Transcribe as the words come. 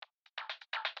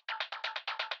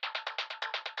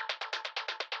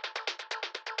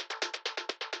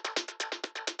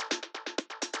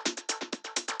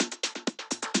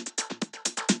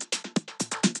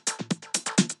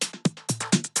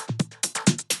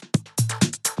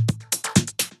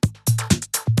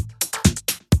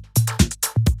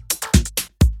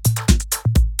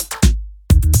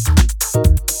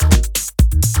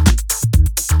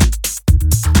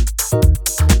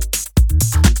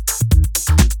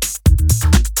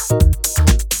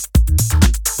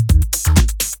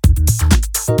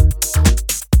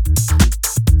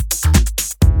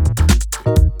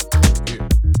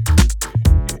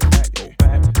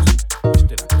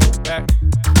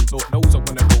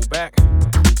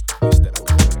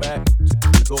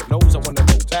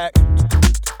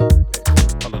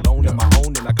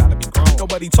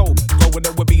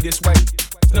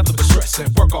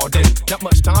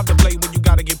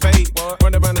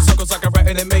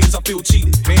days I feel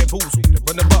cheated, bamboozled, and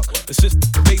run the buck. The system,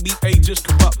 the baby age is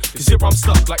corrupt. Cause here I'm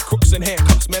stuck like crooks and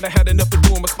handcuffs. Man, I had enough of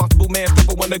doing responsible man stuff.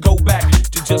 I wanna go back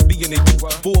to just being a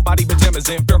youth. Full body pajamas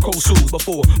and fur coat shoes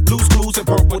before blues, clues, and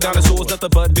purple dinosaurs. Nothing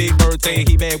but big birds saying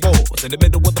He-Man wars in the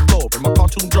middle of the floor in my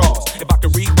cartoon draws. If I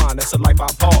could rewind, that's a life I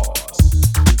pause.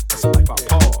 That's a life I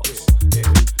pause. Yeah,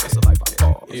 that's a life I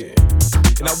pause. Yeah.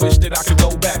 And I wish that I could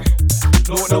go back.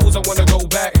 Lord knows I wanna go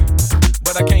back,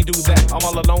 but I can't do that. I'm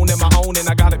all alone in my own and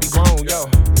I gotta be grown, yo.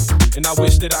 And I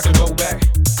wish that I could go back.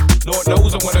 Lord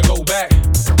knows I wanna go back,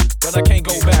 but I can't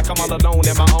go back. I'm all alone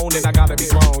in my own and I gotta be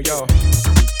grown, yo.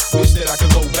 Wish that I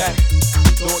could go back.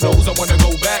 Lord knows I wanna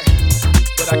go back,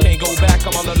 but I can't go back.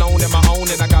 I'm all alone in my own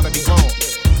and I gotta be grown.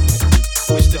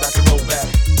 Wish that I could go back.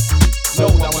 Know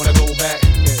I wanna go back,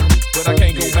 but I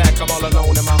can't go back. I'm all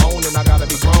alone in my own and I gotta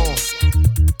be grown.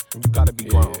 You gotta be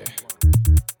grown.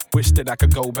 Wish that I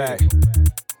could go back.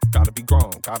 Gotta be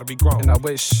grown, gotta be grown. And I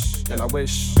wish.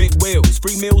 Big wheels,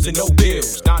 free meals and no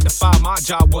bills. 9 to 5, my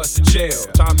job was to chill.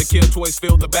 Time to kill, toys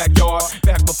fill the backyard.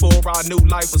 Back before I knew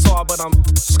life was hard, but I'm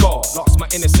scarred. Lost my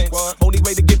innocence. Only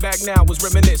way to get back now was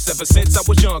reminisce. Ever since I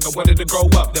was young, I wanted to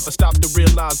grow up. Never stopped to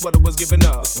realize what I was giving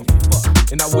up.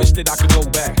 And I wish that I could go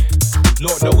back.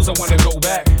 Lord knows I wanna go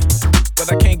back, but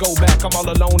I can't go back. I'm all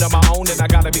alone on my own and I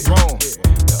gotta be grown.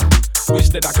 Wish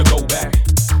that I could go back.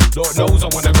 Lord knows I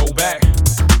wanna go back,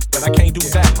 but I can't do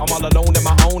that. I'm all alone in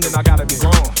my own and I gotta be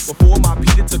grown. Before my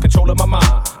Peter took control of my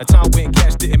mind, a time when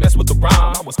cash didn't mess with the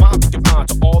rhyme. I was fine being fine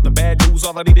to all the bad news.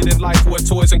 All I needed in life was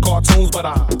toys and cartoons, but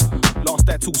I lost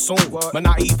that too soon. My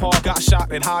naive heart got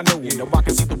shot at high noon. Now I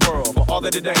can see the world for all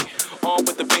of the day. On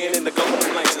with the pen and the golden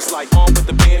planks. It's like on with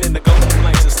the pen and the golden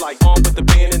planks. It's like on with the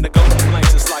pen and the golden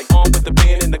planks. It's like on with the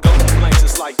pen and the golden planks.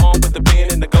 It's like on with the pen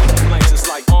and the golden planks. It's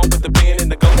like on with the pen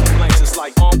and the golden planks. It's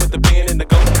like on with the pen and the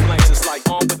golden planks. It's like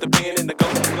on with the pen and the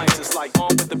golden planks. It's like on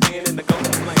with the pen and the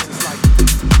golden planks. It's like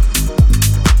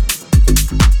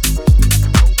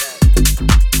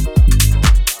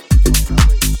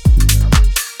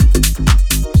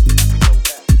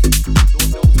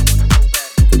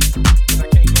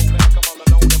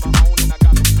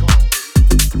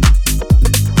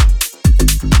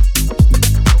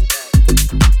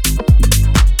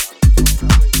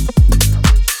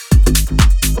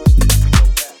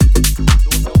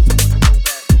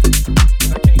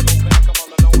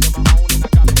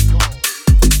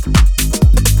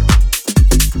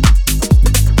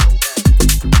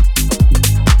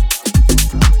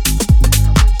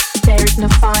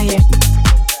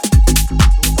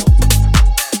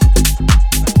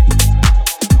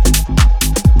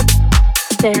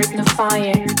there's no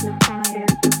fire.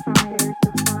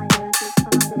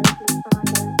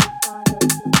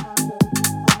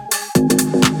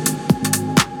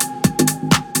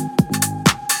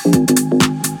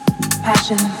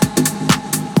 Passion.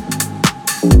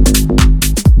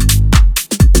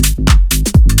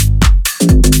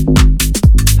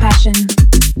 Passion.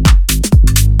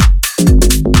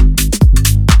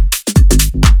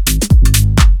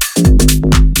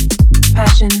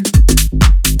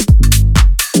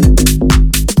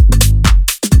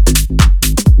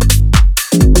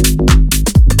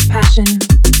 Passion.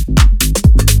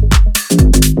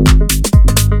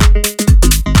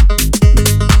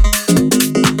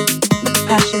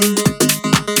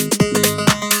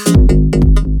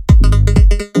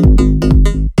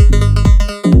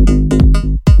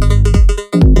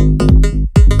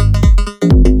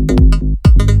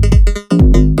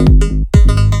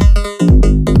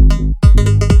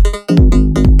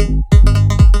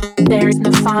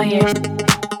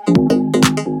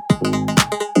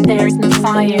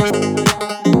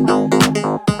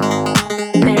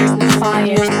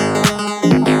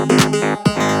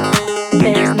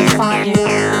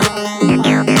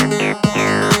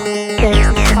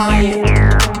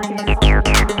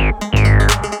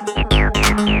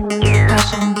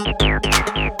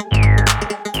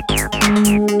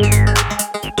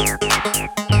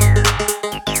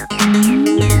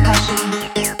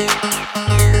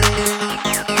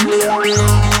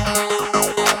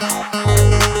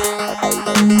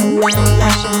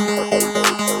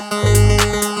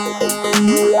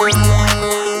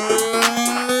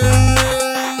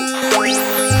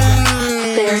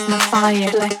 There's no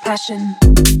fire like passion.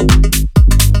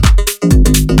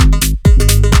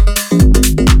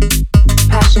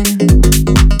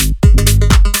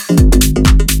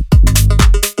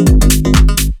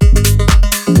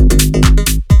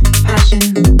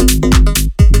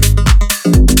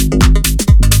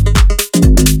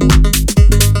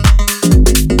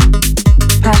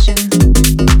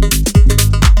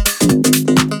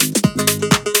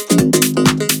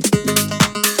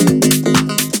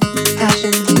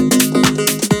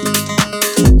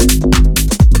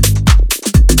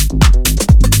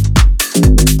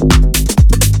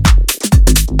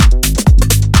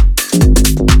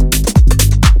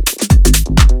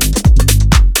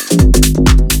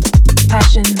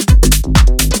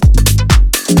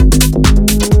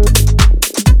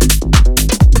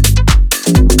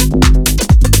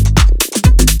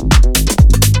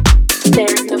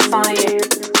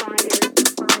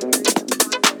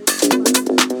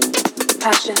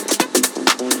 passion.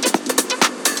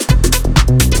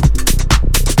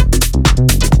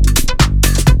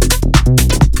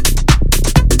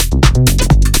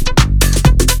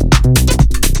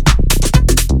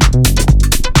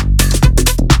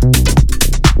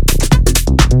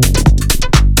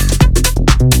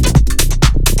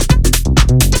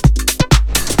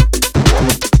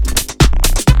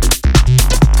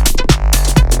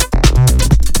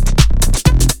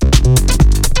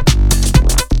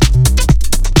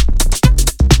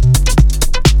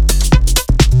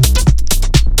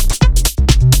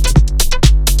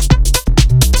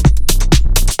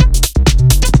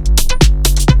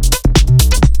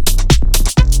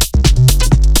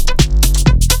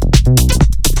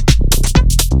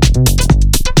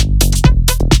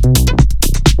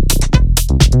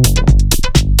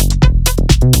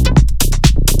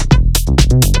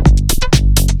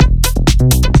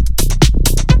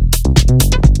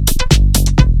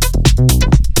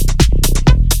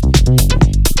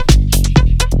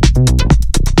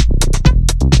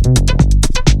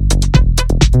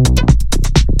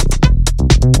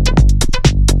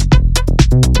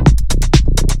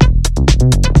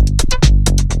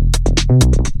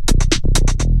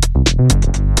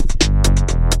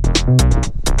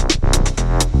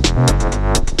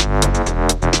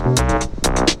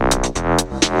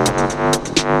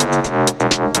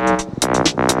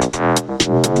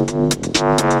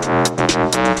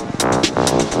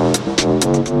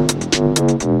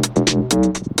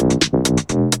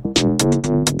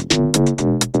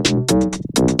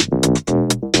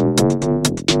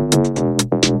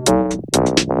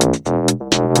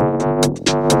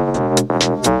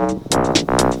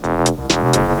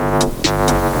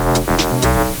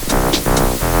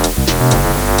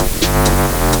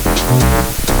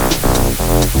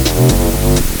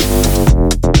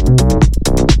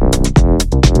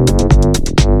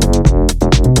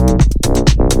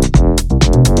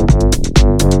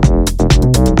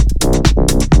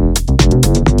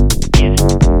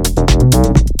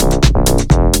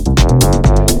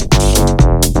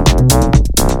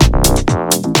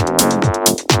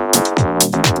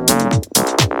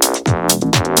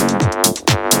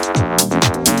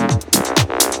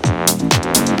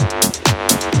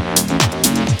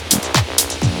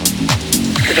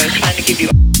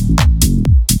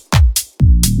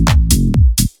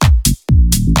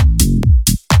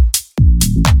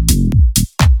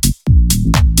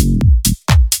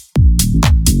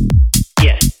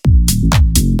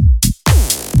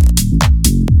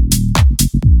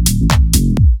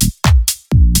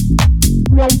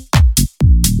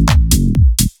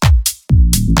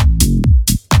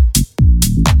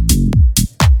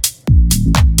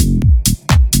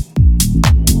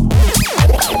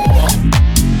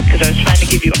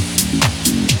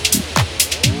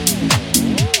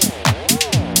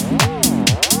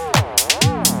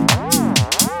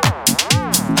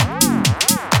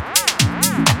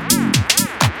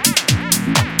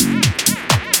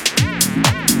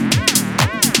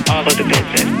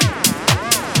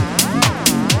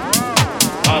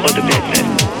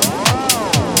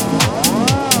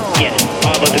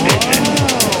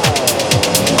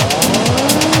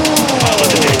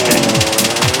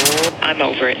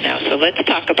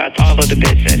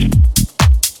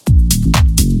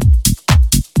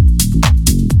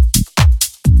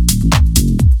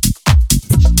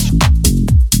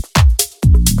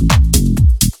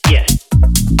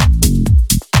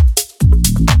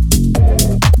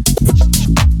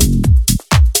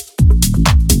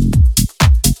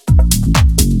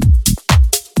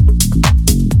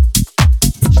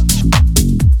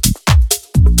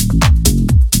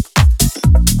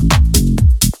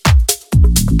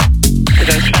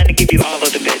 Give you all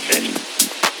of the business.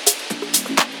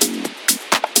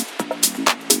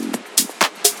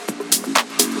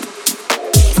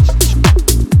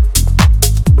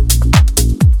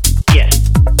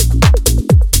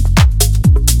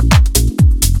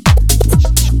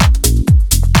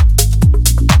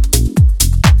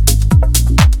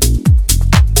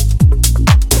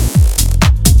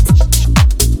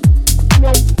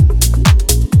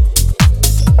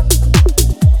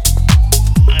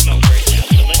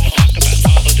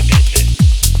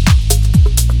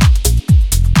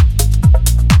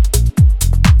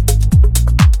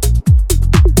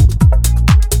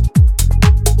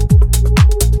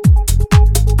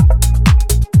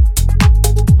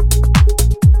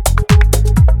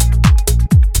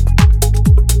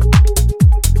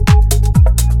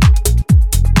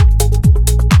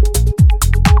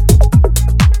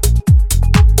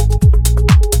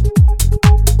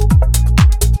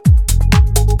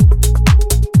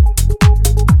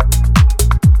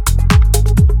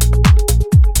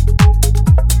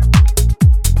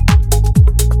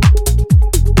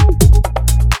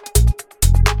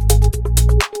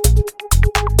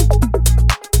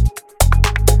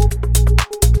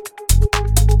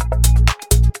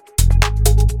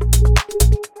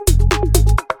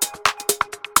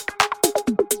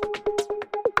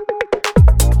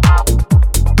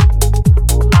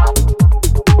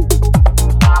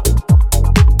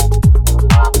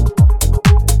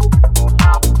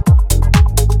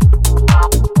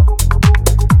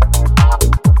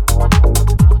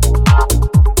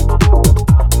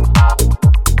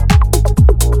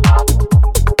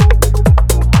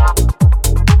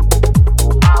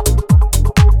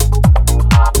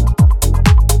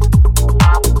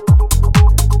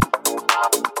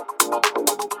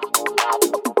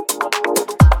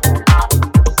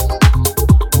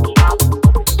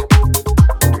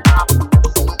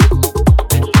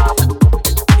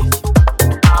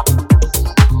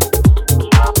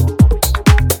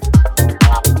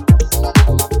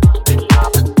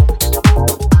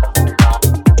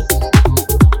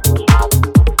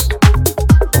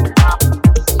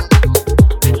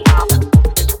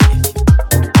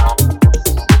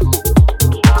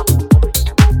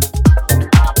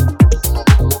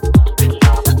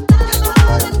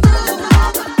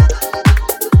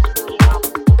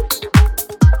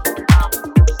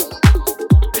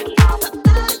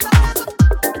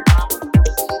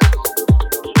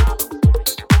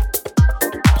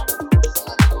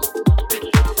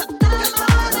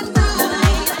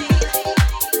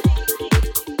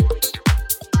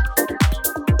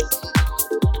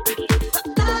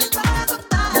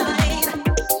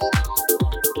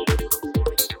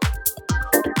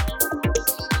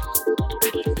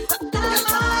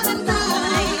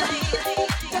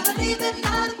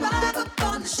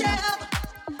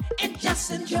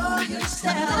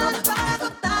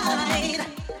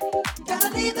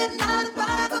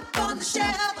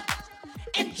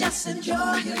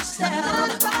 enjoy yourself. 9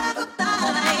 to 5 up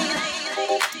night.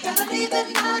 Gotta leave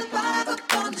it 9 to 5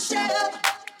 up on the shelf.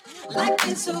 Like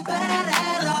it's so bad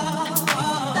at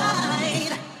all.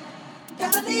 Night.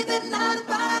 Gotta leave it 9 to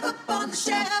 5 up on the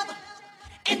shelf.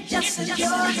 And just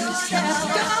enjoy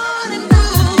yourself. Gone and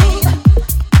move.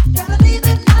 Gotta leave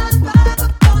it 9 to 5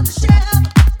 up on the shelf.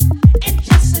 And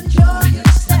just enjoy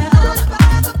yourself. 9 to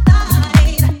 5 up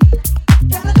night.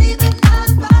 Gotta leave it 9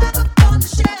 to 5 up on the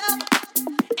shelf.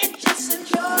 And just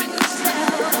enjoy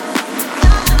yourself.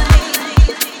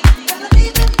 Gotta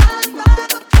leave it 9 to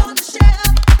 5 up on the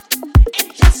shelf. And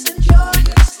just enjoy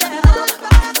yourself. 9 to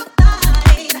 5 up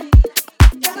night.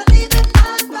 Gotta leave it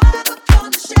 9 to 5 up on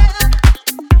the shelf.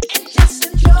 And just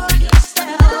enjoy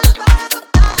yourself. 9 to 5 up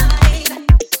night.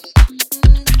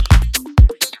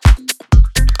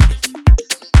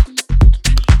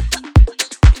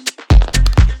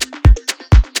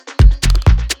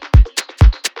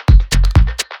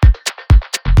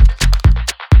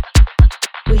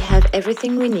 We have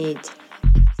everything we need.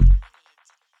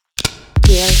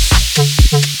 Pills,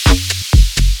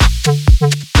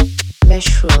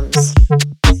 mushrooms,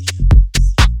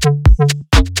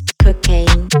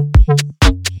 cocaine,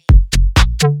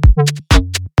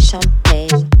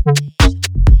 champagne,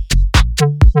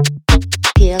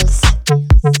 pills,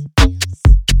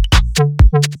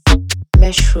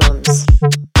 mushrooms,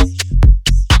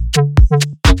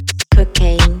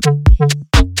 cocaine,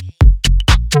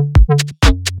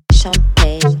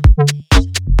 champagne,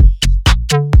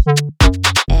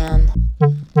 and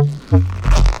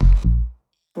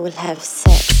we'll have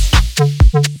sex.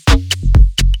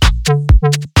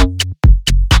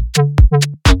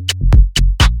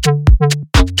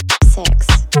 Sex.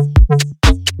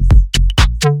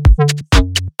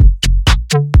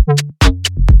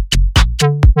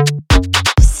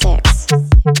 Sex.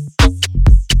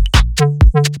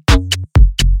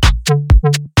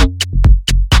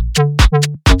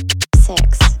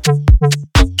 Sex.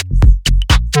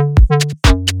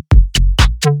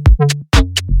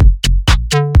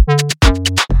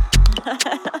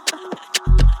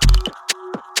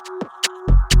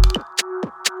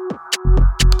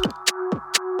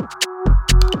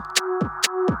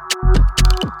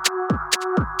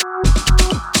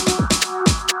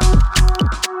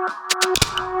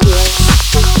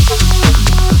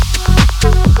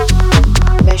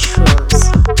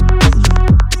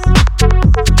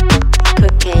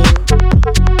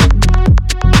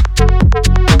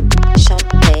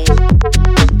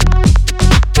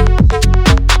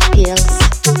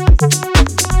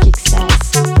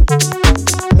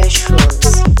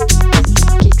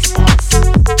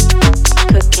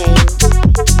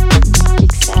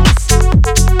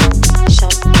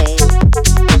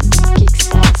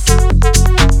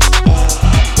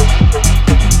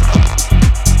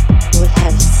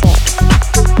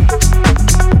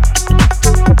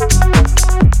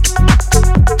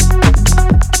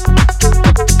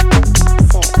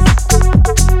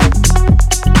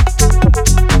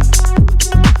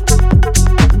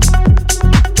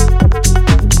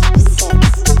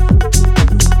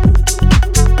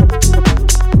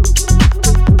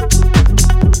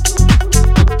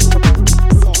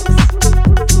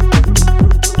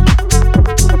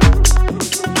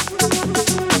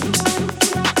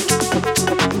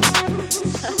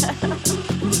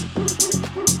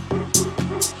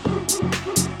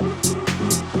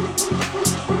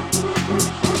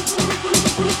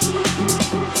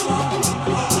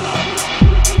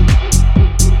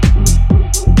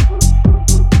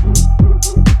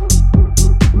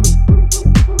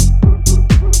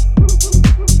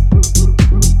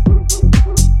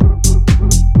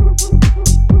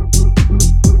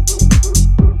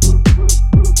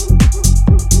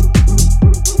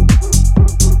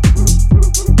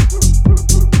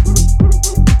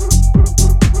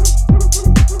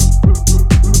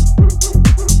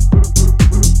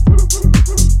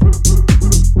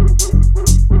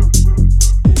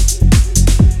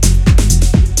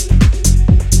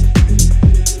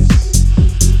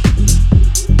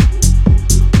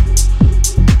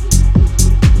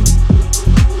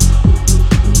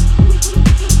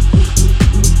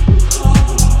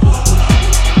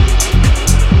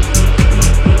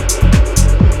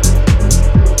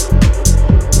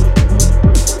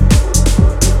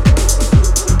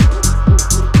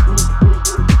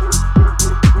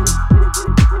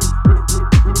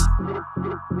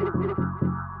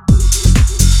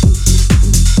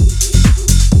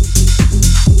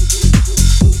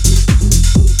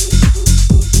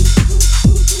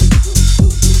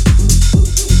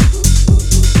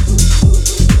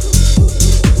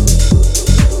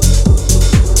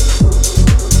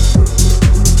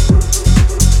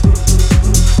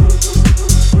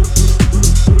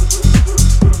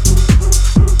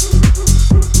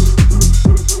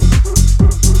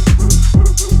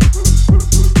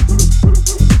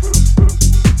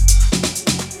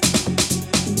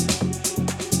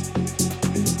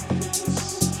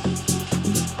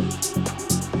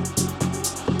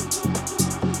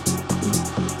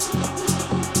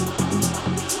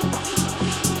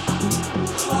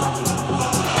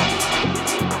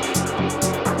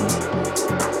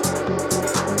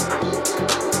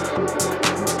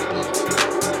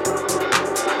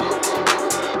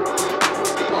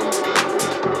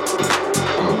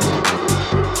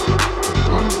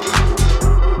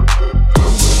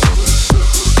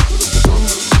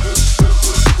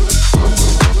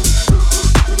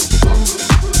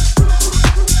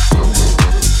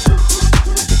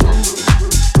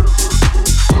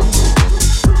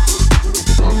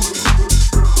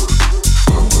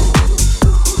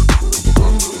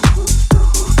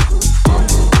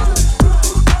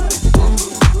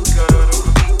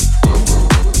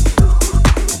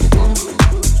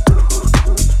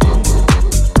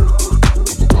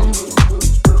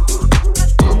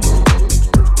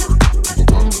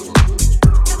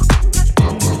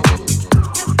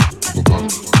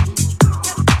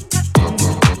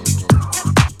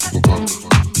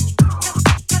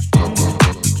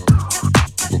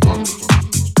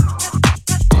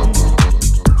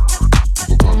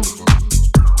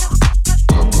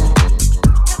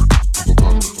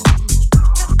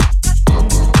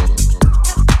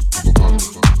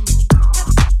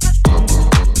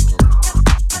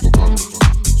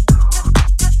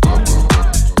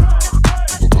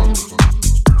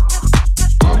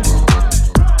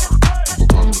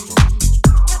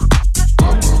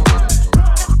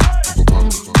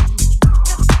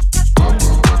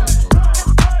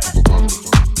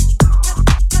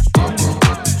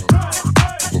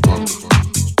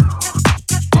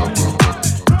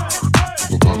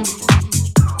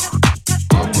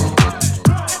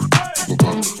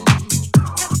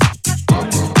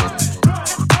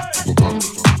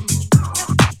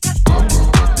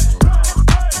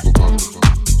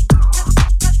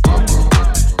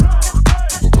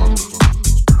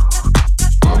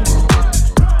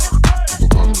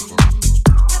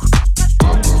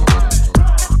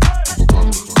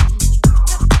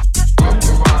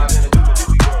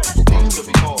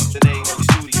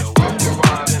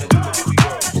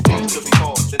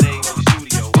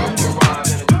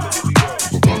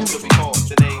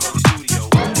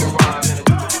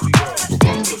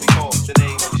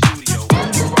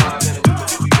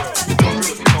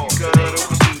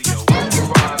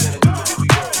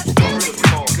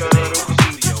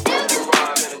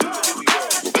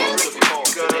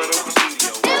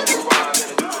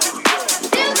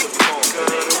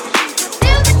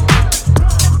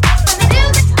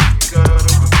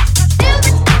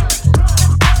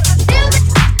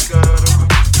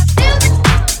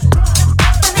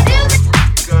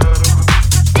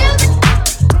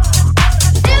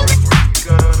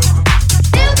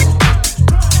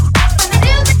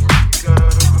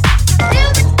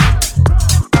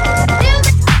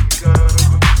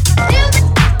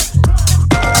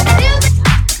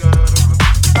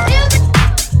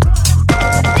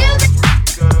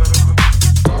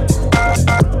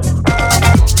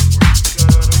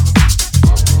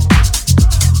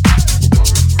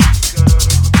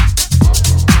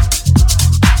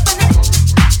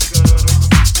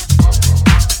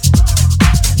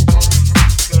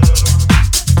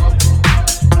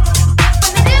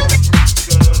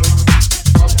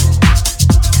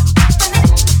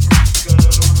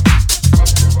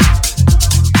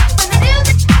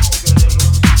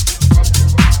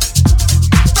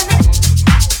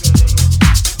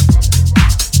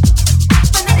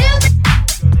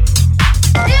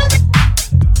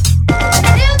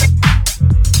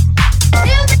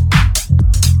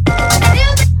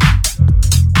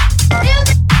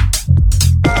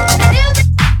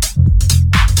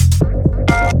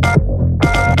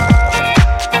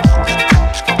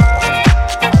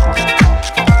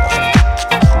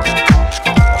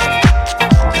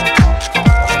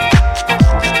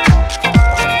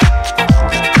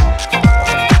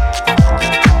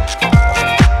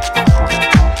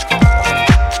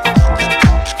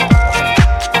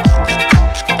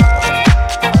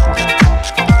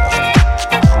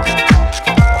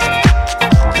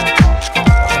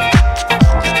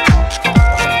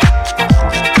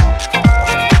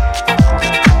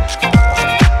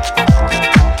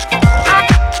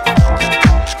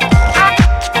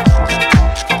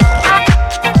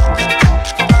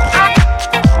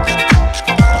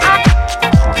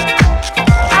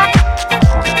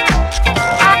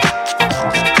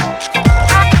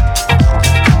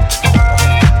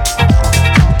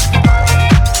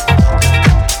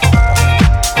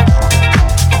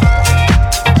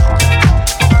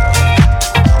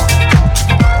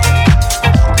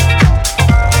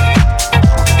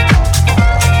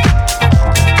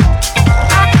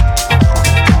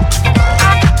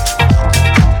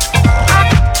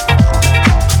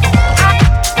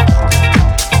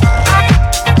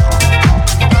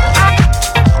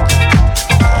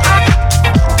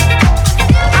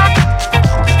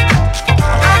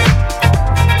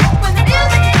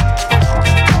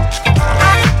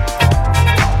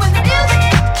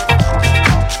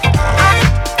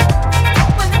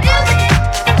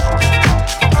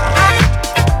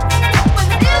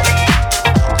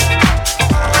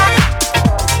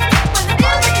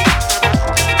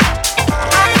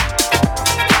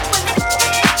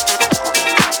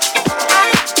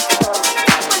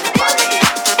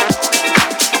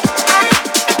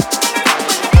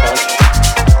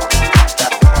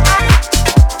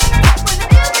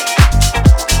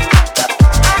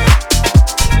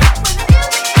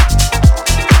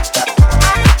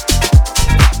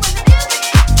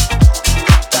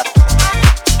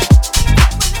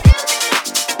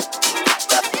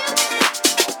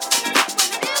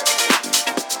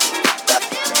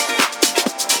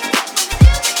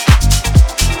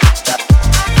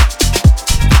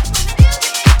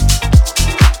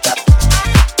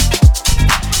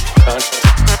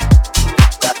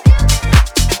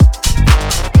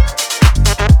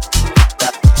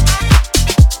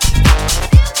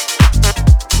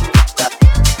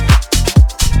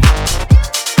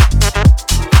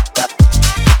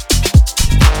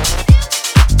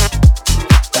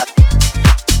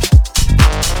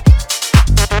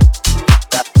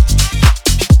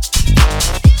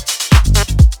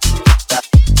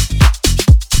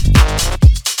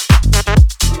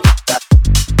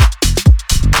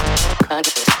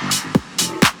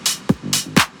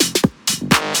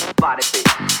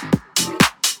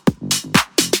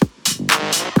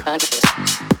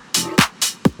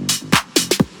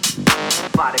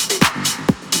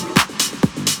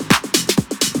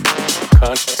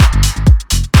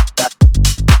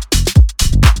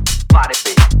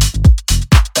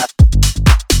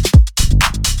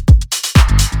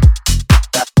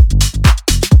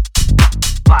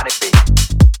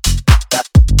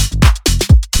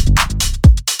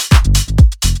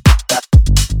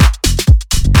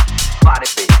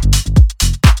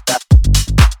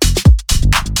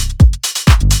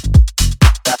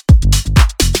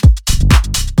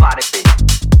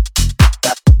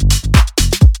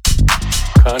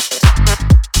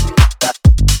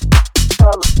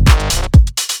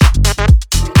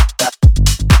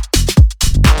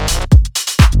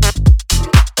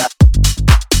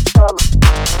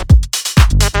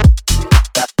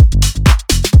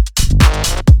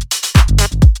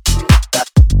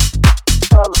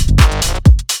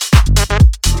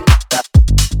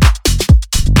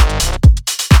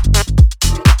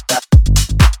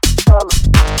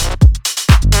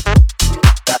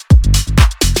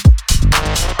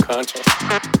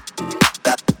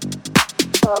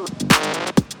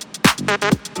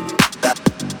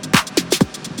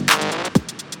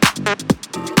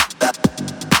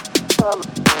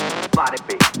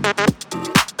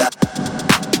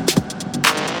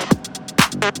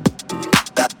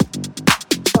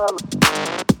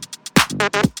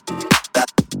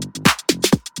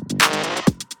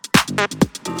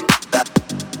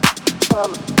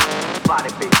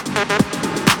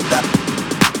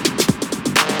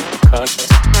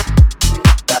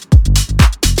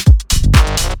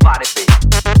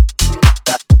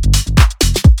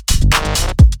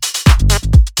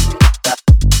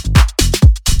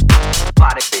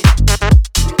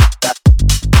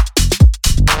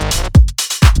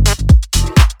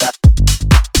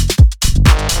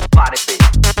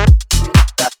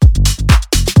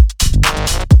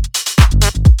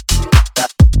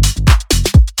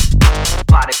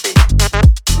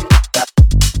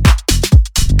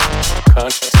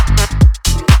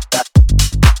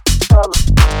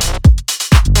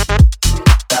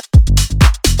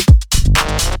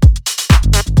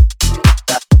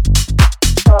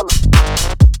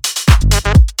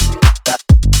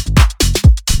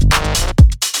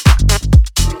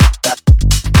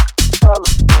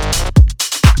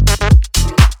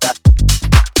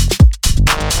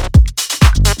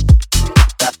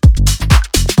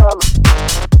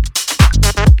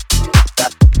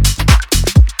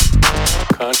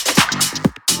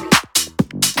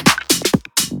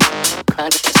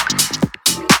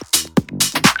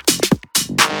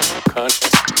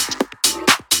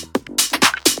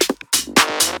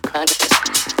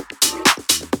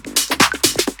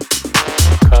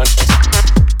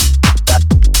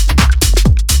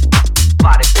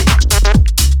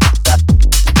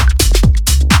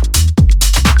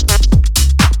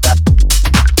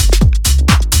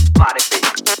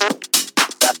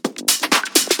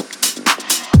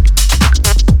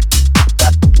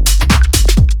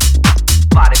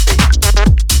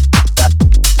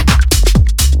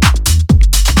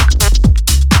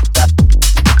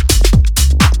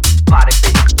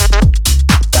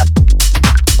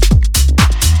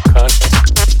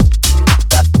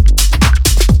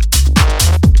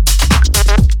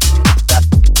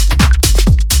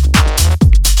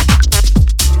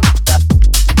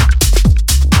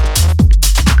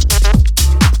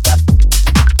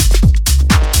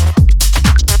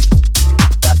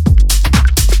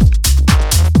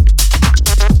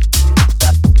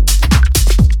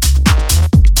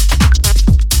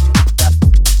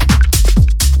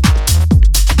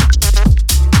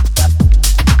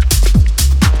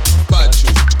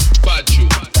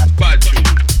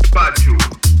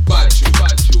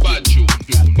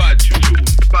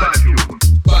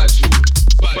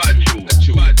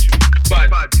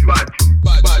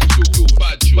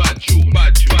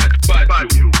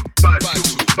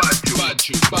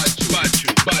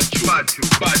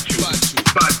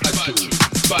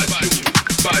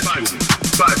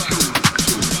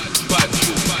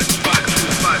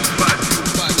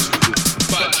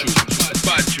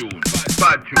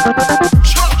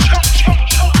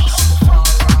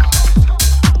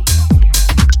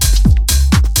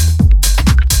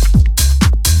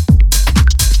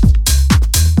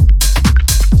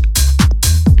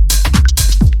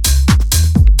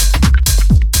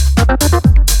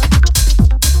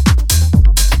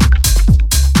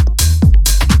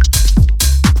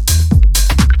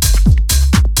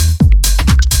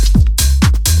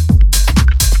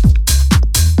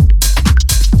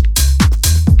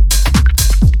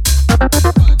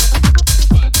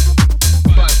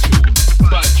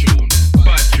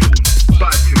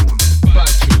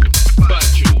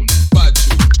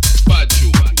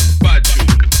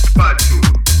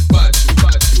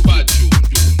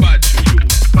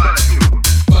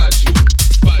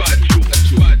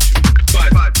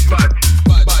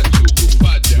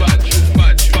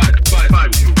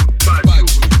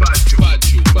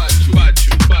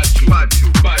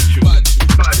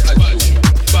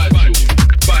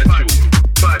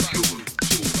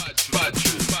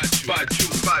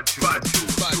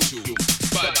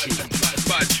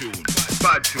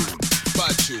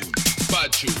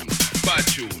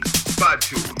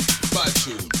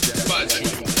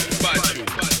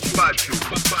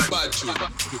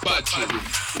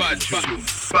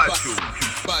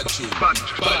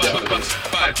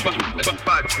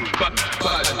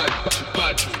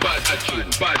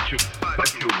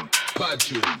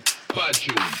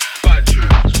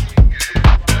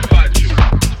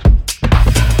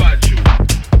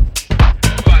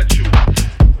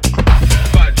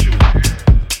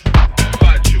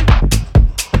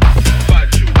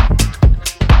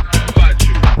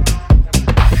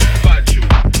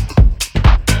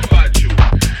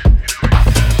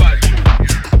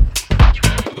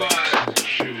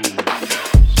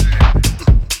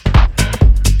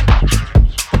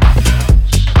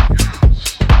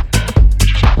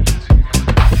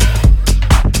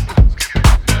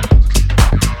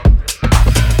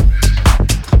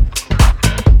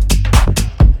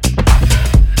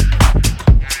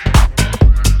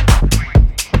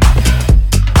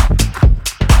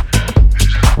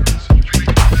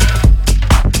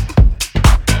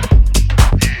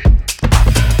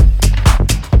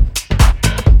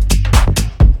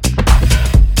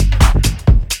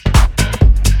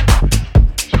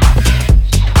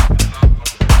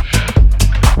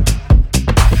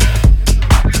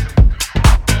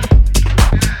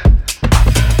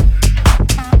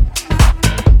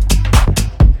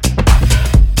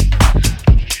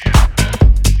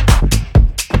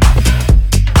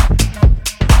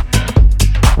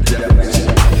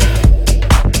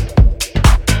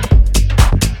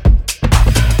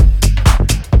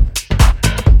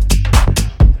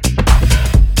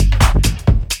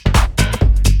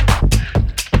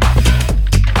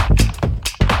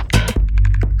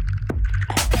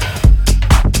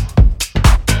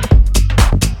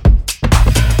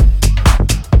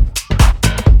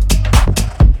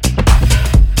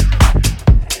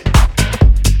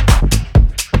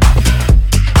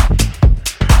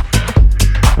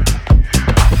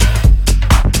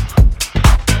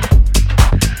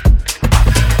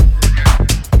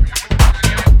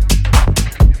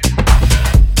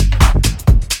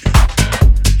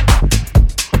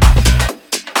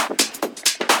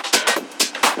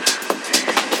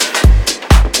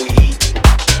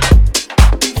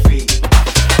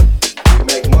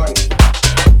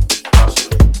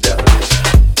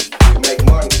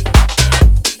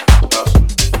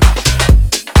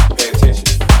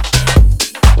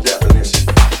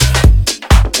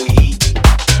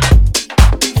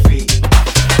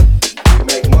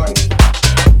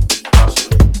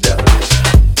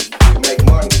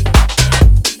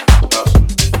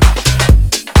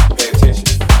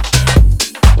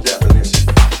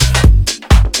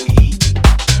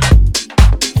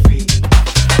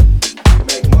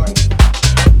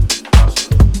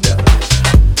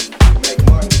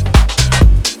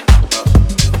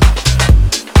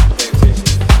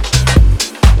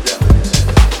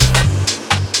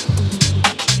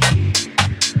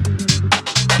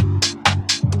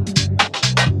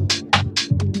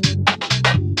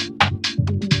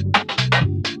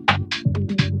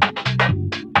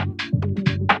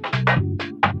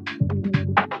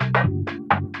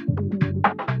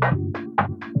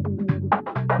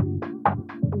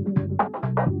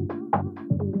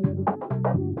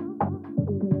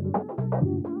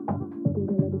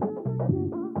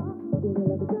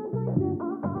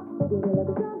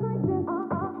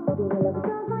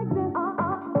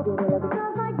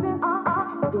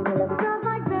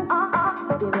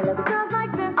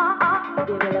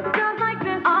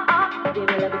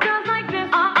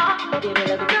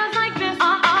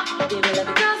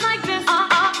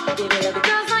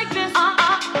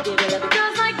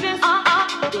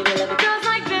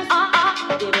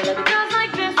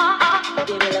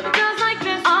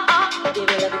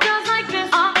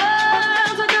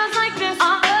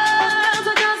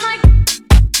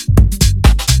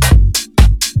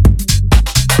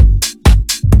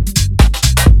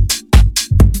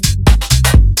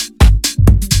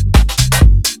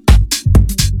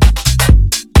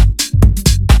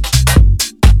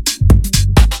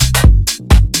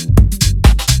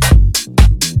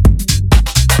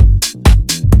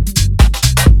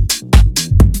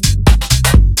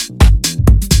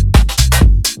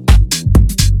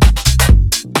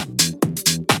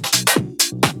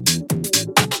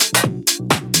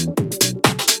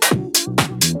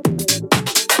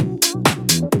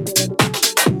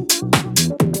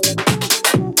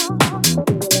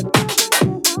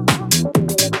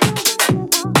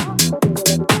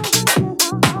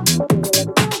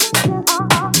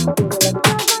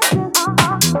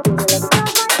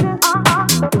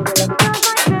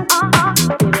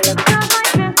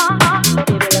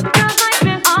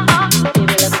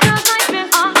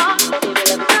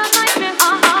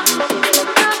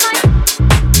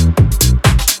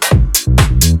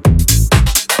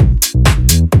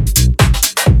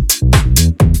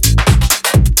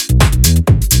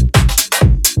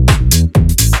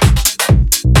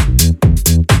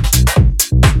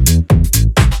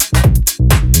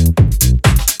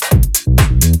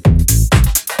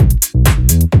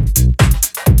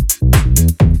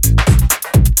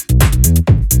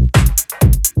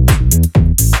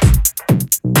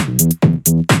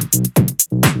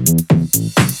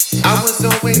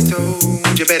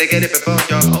 better get it before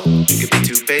you're old. You could be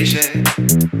too patient.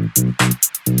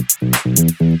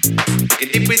 Looking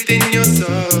deep within your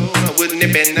soul. Wouldn't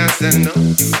it be nice to know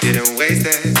you didn't waste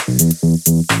it?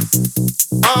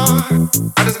 Oh,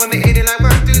 I just wanna hit it like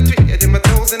 1, 2, 3. I did my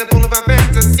toes in the pool of my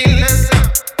fantasy. Let's go.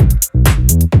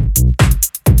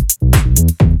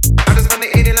 I just wanna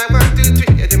hit it like 1, 2,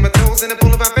 3. I did my toes in the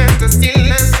pool of my fantasy.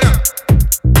 Let's go.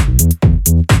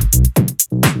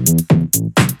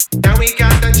 Now we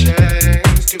got the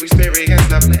chance to experience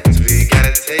love lands. We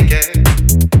gotta take it.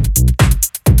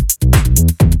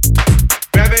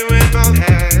 Grab it with both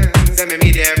hands and meet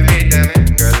me there, pay them.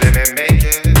 Girl, let me make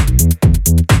it.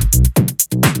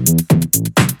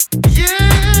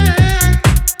 Yeah.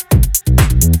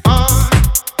 Oh.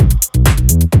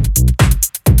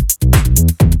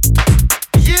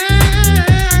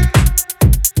 Yeah.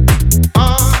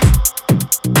 Oh.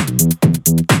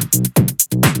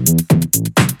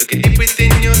 Looking deep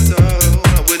within your soul.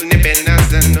 Wouldn't it be nice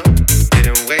to know you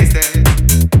didn't waste it?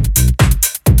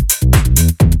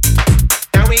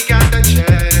 Now we got the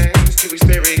chance to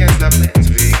experience love lands.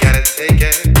 We gotta take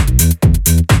it.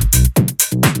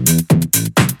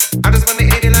 I just wanna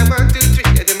hit it like 1, 2, 3.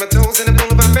 I did my toes in the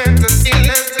pool of my fantasy.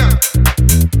 Let's go.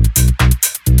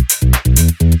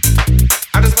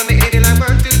 I just wanna hit it like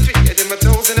 1, 2, 3. I did my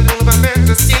toes in the pool of my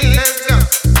fantasy. Let's go.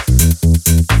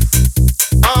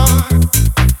 Oh.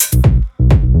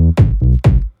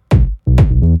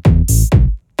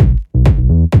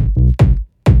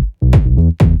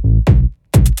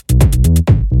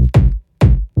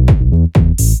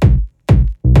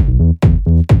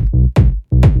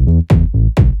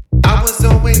 I was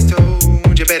always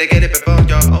told you better get it before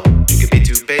you're old. You could be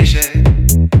too patient.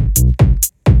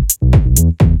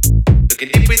 Looking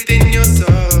deep within your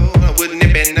soul. Wouldn't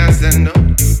it be nice to know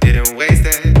you didn't waste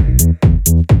it?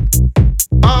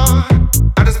 Oh,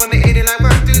 I just wanna hit it like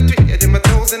 1, 2, 3. I did my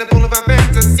toes in the pool of my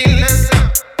fantasy. Let's go.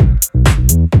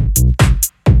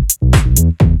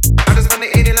 I just wanna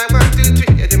hit it like 1, 2,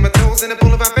 3. I did my toes in the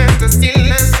pool of my fantasy.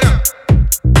 Let's go.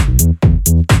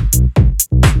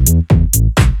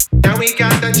 Now we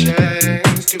got the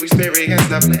chance to experience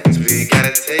love lands. We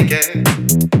gotta take it.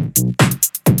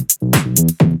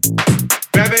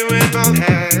 Grab it with both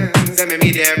hands and meet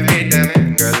me there, pay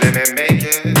them. Girl, let me make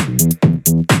it.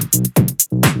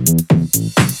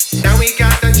 Now we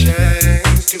got the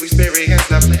chance to experience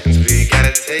love lands. We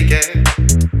gotta take it.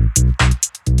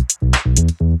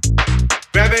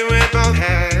 Grab it with both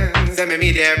hands and meet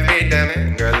me there, pay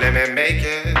them. Girl, let me make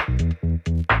it.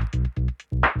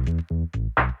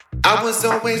 I was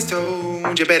always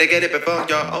told you better get it before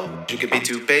you're old. You could be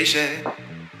too patient.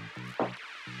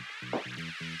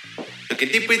 Looking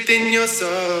deep within your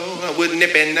soul. Wouldn't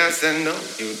it be nice to know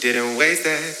you didn't waste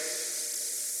it?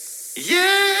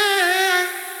 Yeah.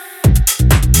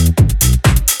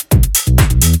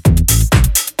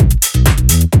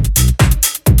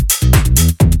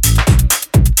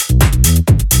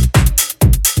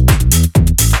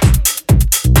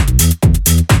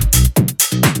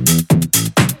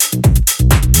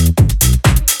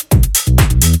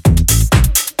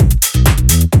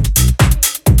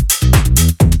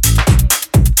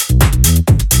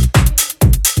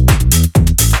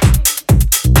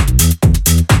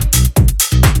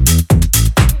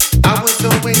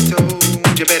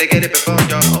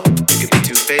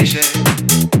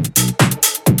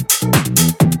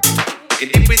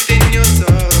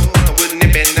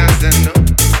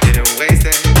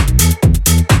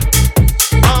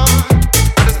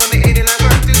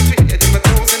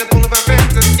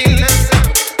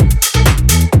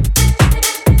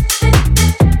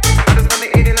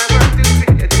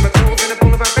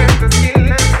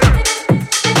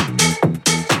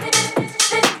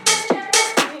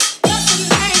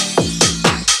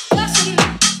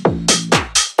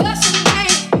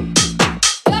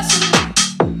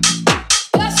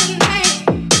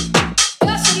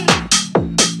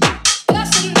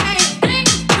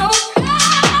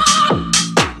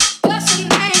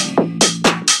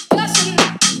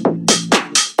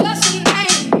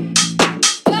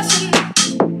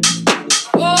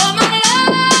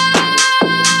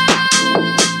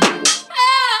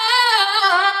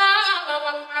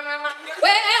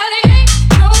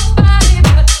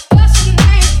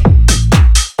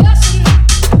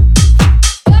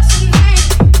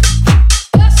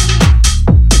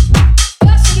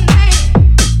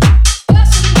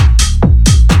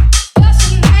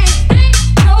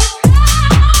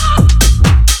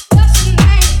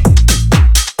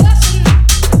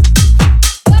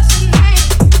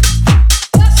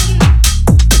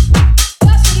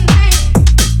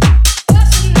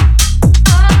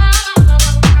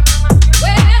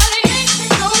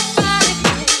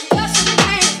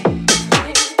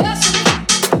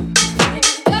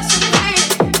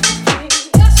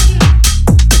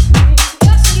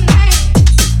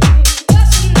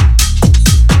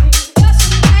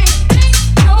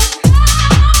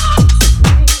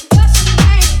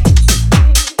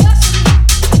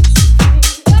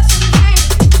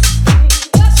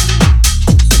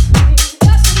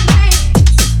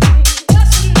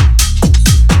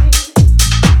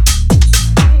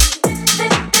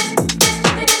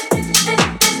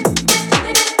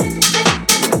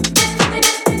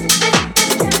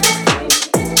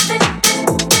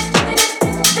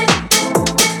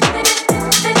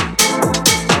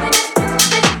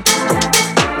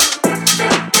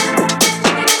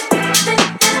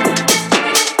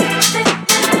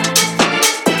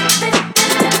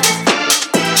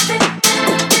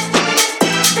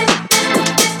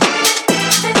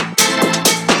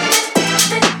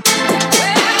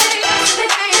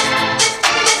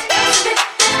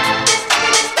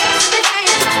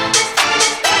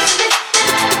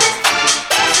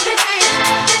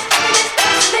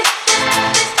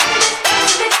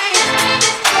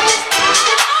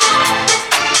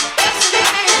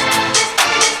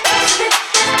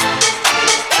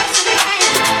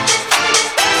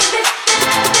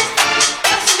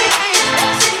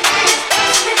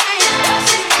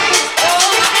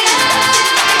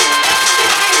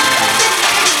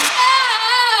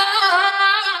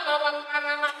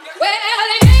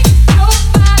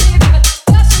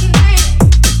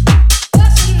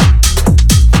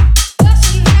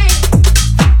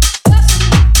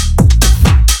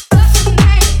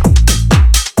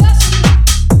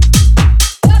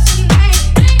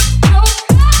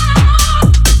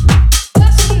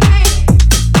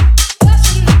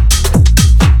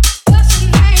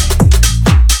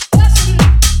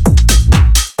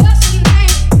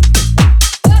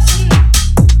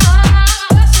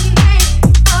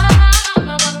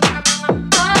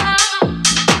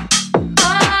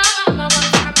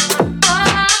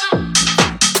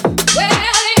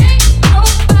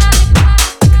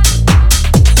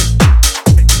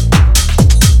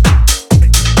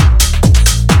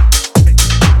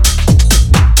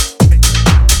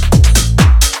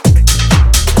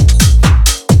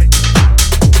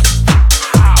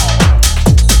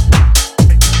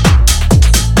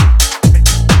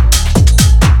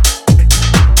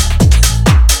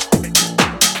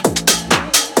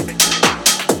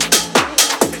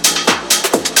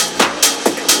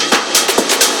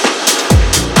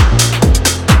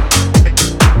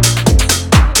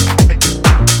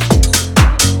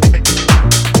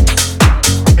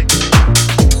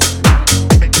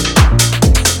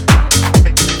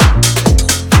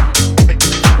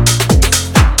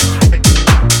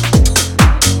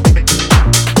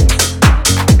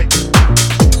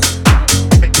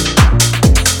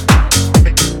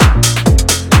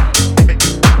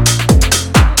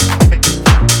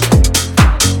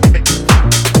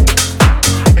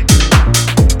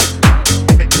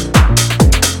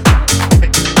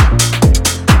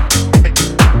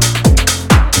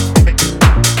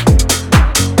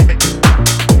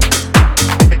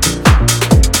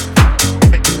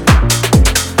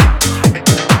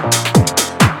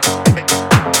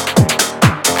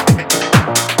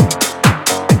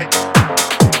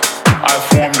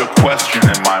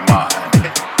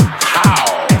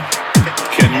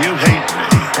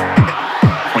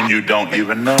 you don't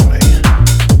even know me.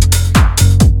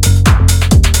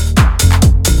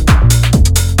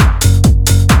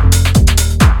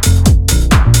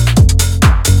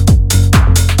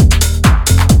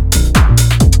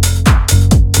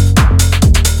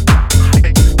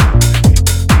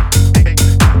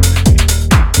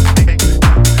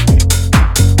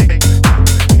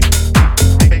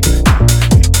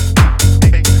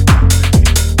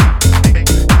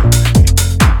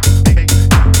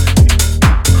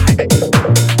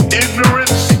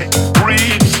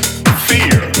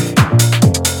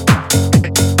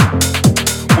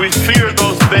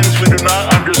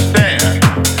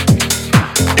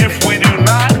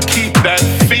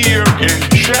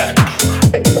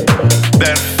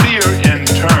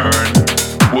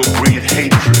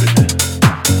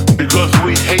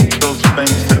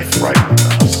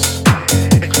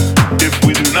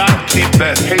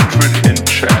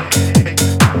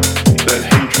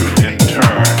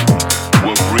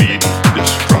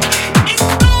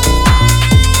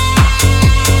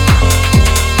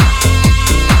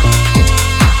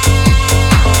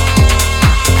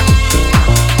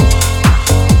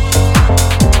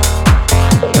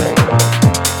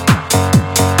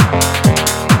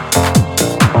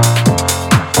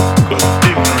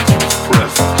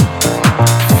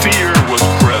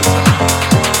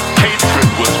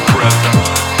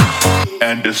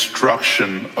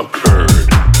 Destruction occurred.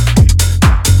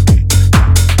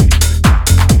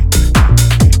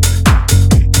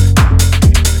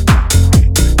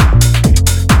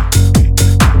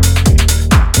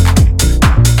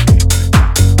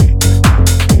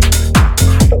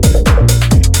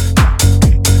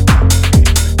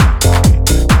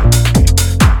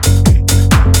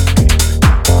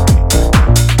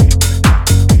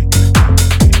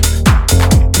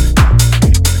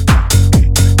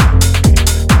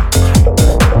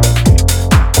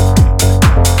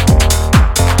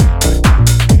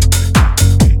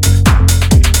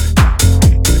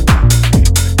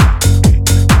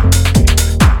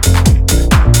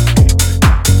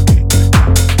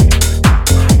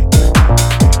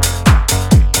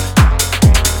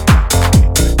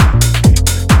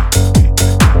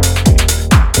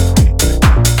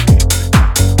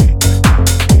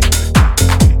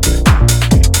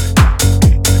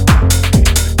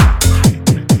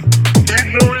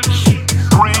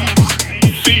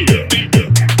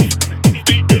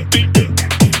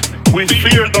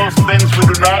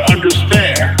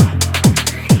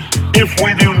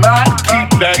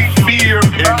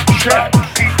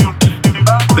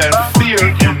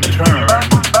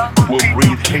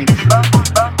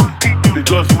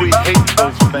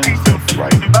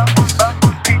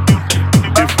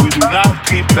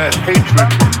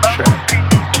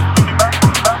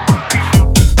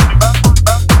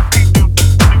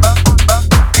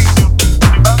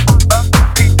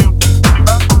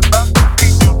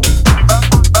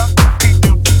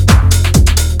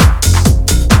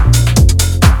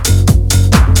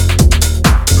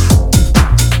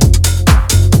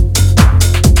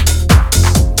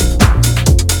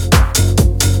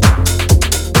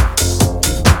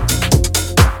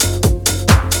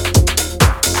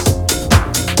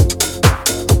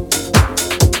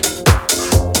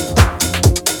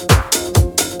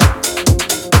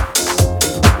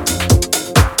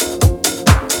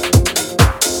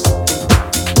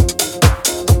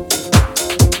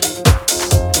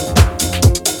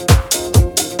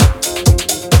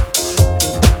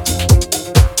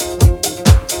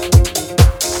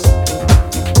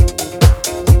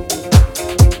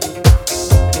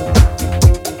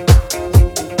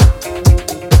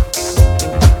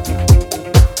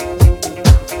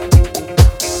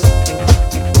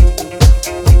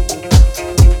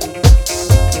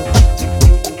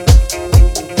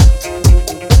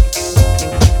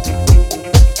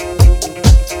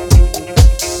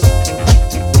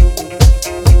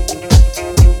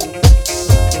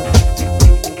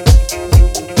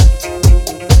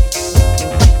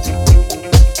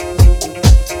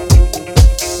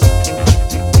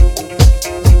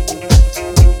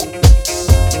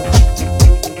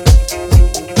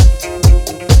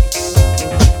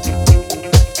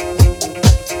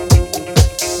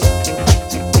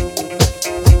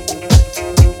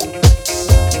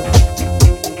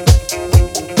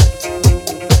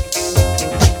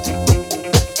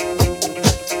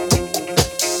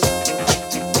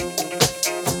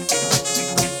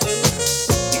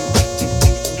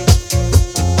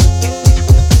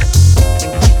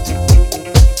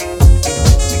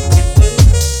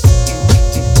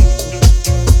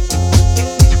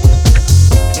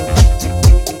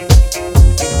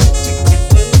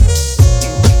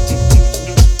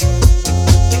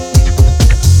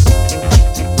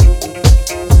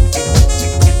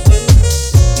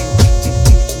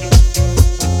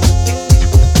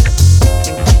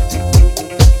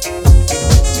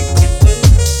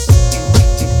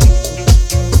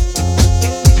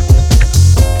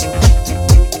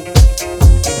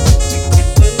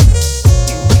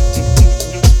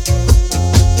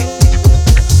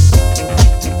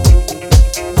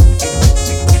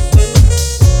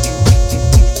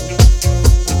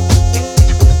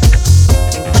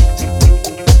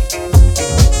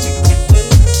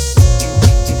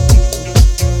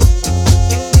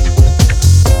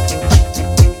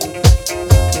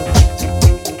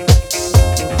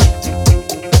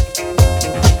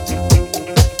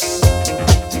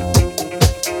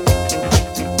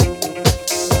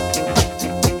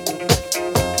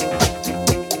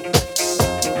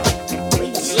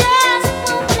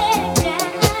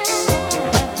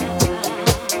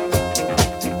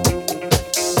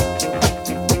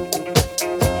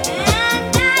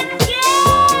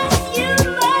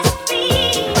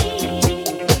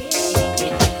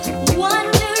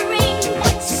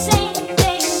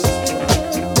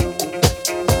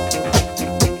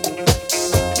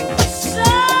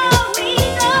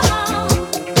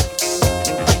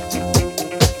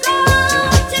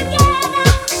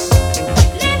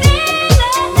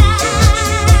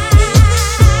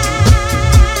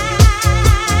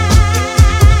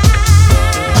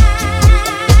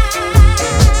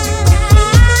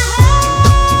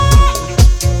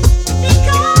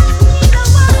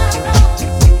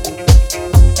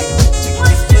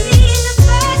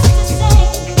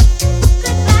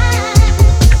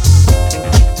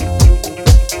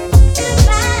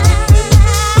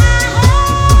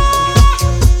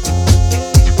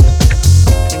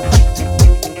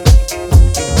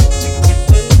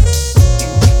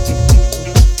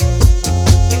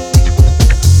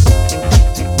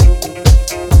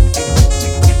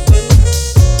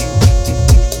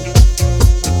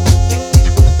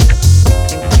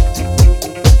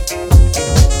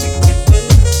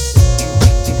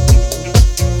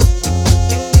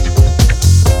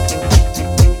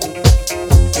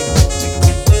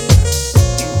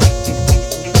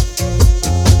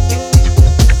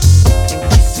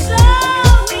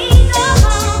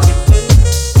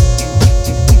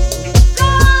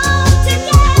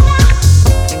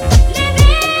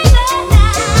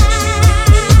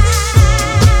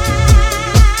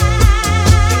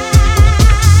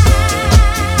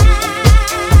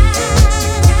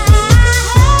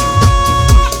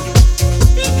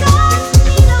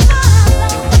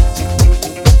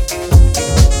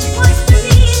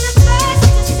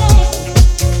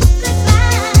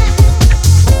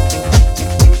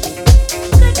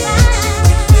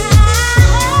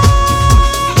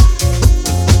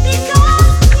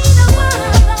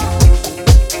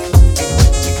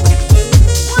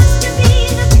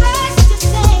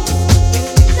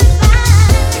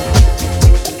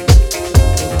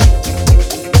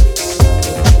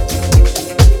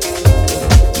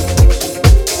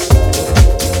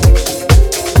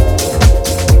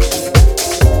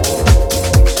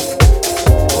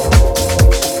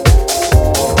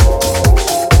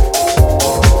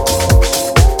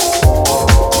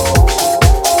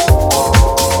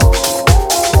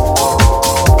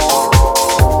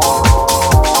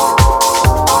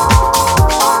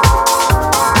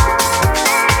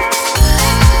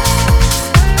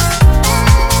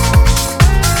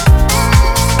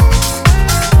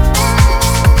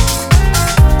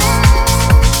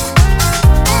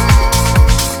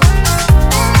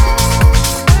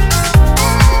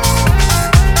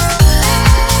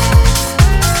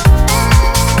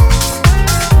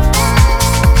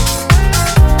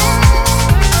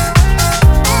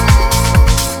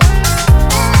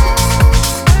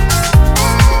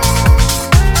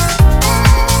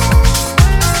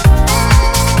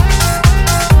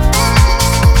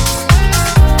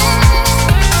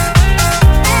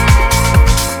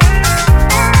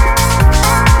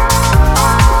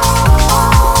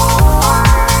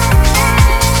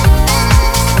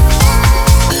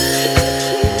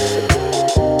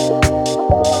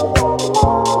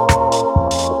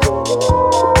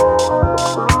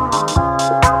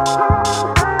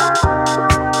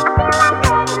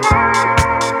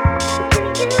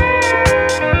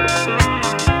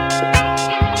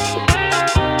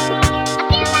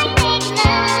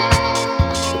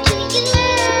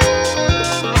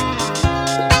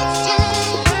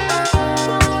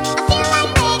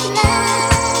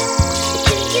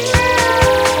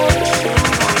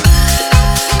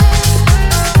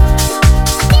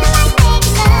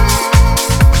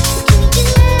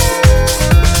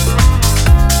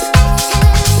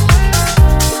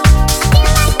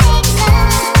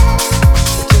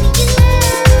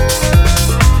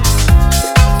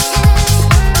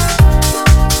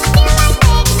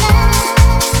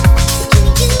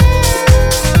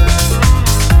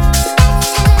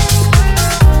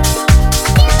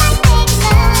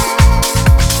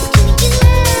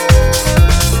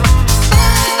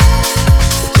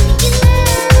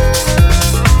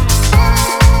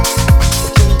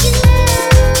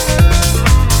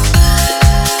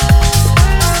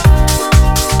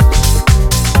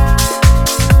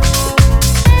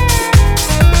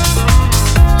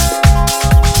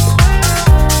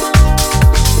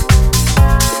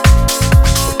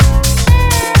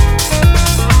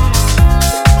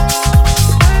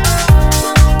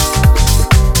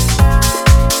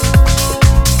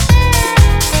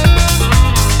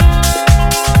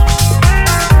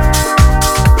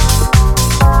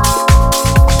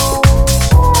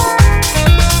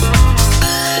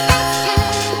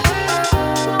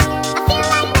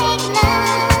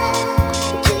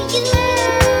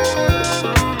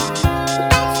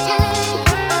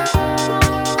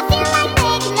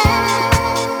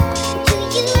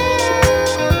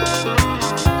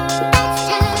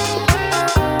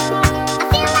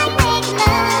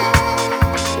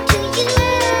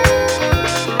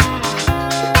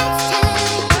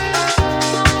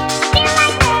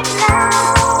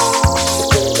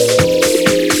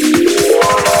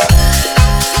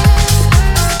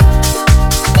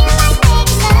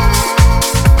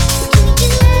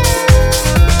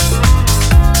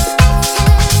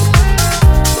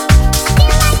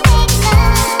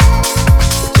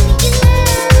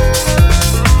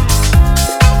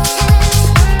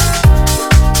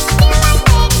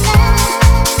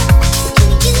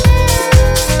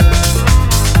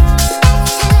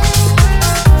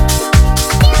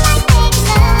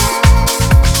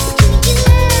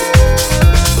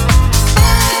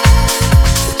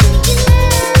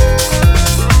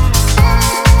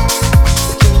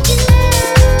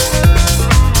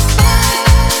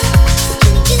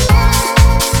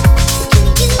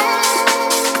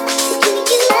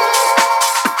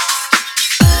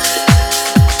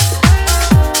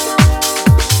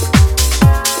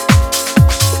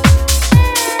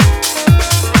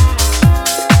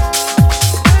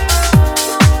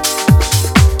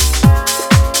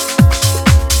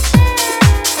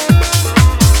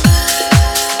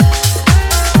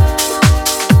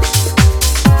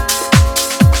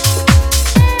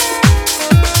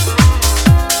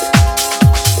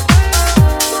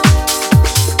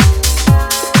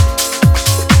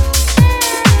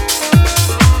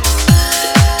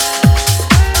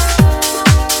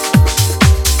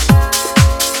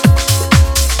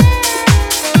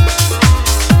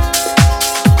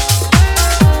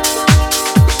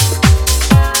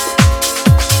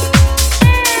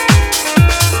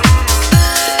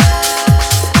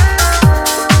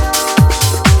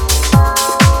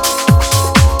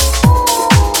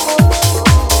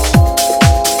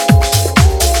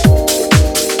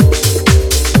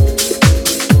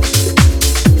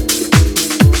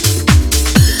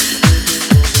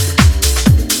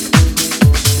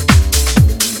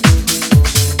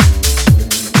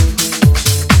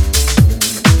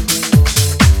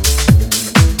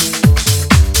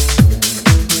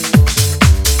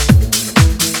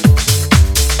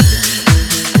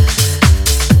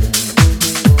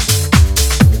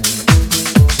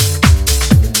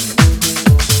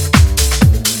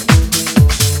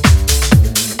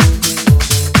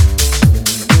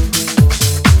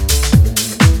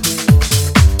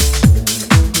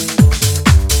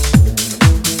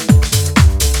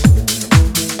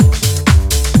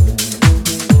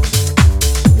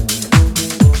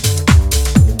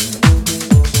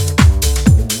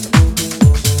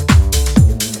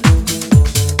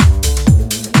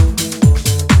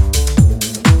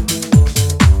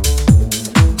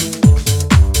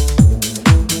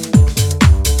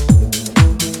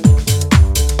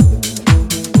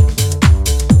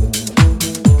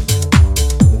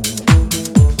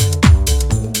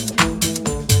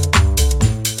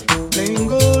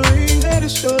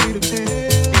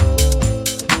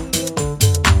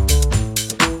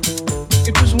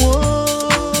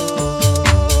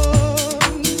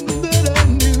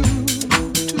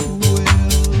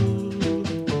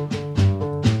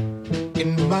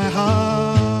 my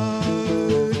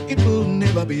heart, it will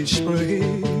never be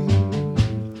spring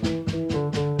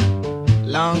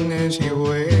long as you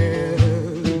wait.